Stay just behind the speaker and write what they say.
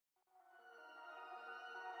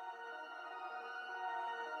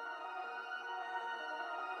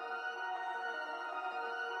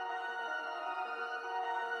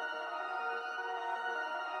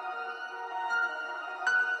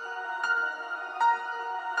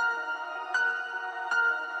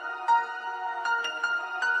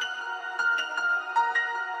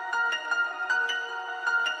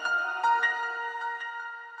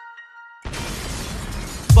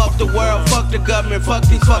the world, fuck the government, fuck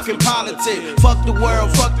these fucking politics. Fuck the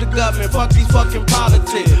world, fuck the government, fuck these fucking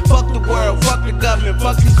politics. Fuck the world, fuck the government,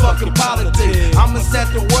 fuck these fucking politics. I'ma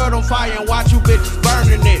set the world on fire and watch you bitches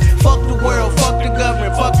burning it. Fuck the world, fuck the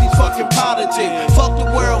government, fuck these fucking politics. Fuck the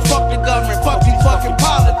world, fuck the government, fuck these fucking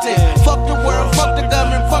politics. Fuck the world, fuck the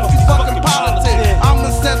government, fuck these fucking politics.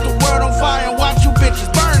 I'ma set the world on fire and watch you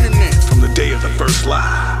bitches burning it. From the day of the first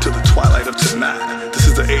lie to the twilight of tonight, this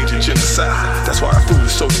is the age of genocide. That's why our food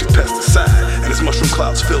is soaked in pesticide, and as mushroom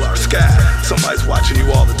clouds fill our sky. Somebody's watching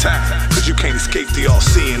you all the time, cause you can't escape the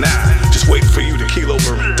all-seeing eye. Just waiting for you to keel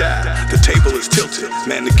over and die. The table is tilted,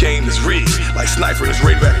 man, the game is rigged. Like sniper in this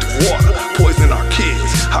radioactive water, poisoning our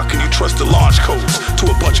kids. How can you trust the launch codes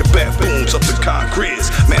to a bunch of baboons up in concrete?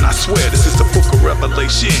 Man, I swear this is the book of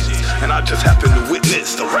Revelations, and I just happen to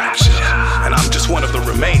witness the rapture. And I'm just one of the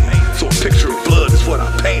remaining, so a picture of blood is what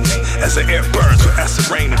I'm painting. As the air burns with acid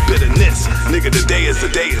rain and bitterness, nigga, today is the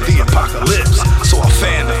day of the apocalypse. So I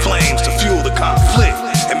fan the flames to fuel the conflict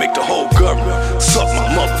and make the whole government suck my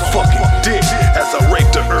motherfucking dick as I rape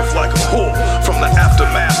the earth like a whore from the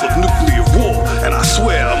aftermath of nuclear war. And I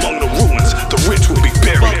swear among the ruins, the rich will be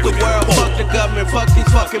buried. Fuck the world, fuck the government, fuck these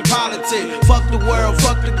fucking politics. Fuck the world,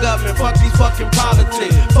 fuck the government, fuck these fucking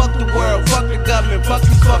politics. Fuck the world, fuck the government, fuck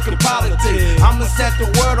these fucking politics. I'ma set the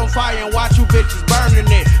world on fire and watch you bitches burning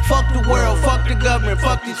it. Fuck the world, fuck the government,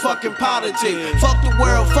 fuck these fucking politics. Fuck the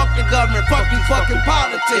world, fuck the government, fuck these fucking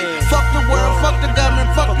politics. Fuck the world, fuck the government,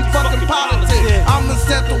 fuck these fucking politics. I'ma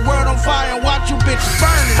set the world on fire and watch you bitches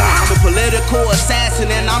burning it. I'm a political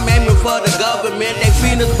assassin and I'm aiming for the government. They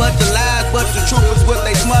feed us but the lies, but the truth is what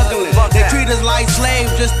they smuggling. They treat us like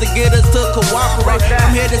slaves just to get us to cooperate.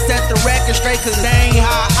 I'm here to set the record straight cause they ain't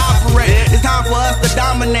how I operate. It's time for us to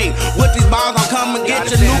dominate. With these bombs I'll come and get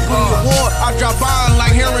your nuclear war. I drop bombs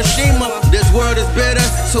like Hiroshima. This world is bitter,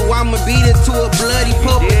 so I'ma beat it to a bloody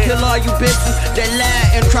pulp and kill all you bitches that lie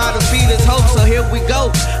and try to feed us hope. So here we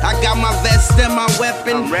go. I got my vest and my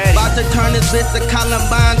weapon. About to turn this bitch to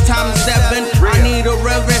Columbine ×7. I need a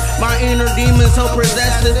reverend. My inner demons so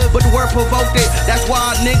possessive, but the word provoked it. That's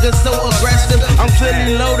why niggas so aggressive. I'm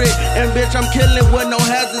feeling loaded, and bitch I'm killing with no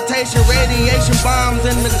hesitation. Radiation bombs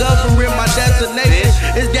in the government, my destination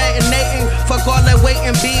is detonating. Fuck all that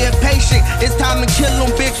waiting, being patient. It's time to kill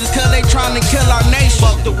them bitches, cause they trying to kill our nation.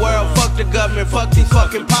 Fuck the world, fuck the government, fuck these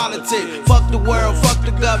fucking politics. Fuck the world, fuck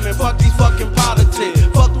the government, fuck these fucking politics.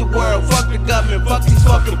 Fuck the world, fuck the government, fuck these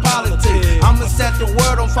fucking politics. I'ma set the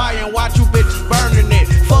world on fire and watch you bitches burning it.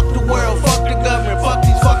 Fuck the world, fuck the government, fuck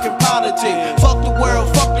these fucking politics. Fuck the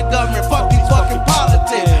world, fuck the government, fuck these fucking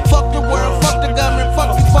politics. Fuck the world, fuck the government,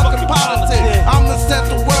 fuck these fucking politics. I'ma set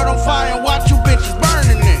the world on fire and watch you bitches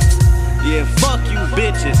burning it. Yeah, fuck you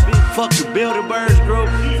bitches. Fuck the Bilderberg group.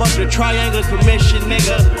 Fuck the Triangle Commission,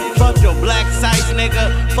 nigga. Fuck your black sites,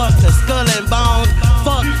 nigga. Fuck the Skull and Bones.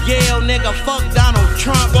 Fuck Yale, nigga. Fuck Donald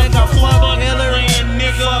Trump, nigga. Fuck Hillary,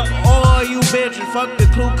 nigga. Fuck all you bitches. Fuck the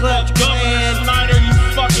Ku Klux Klan. Governor Snyder, you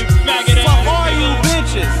fucking faggot ass.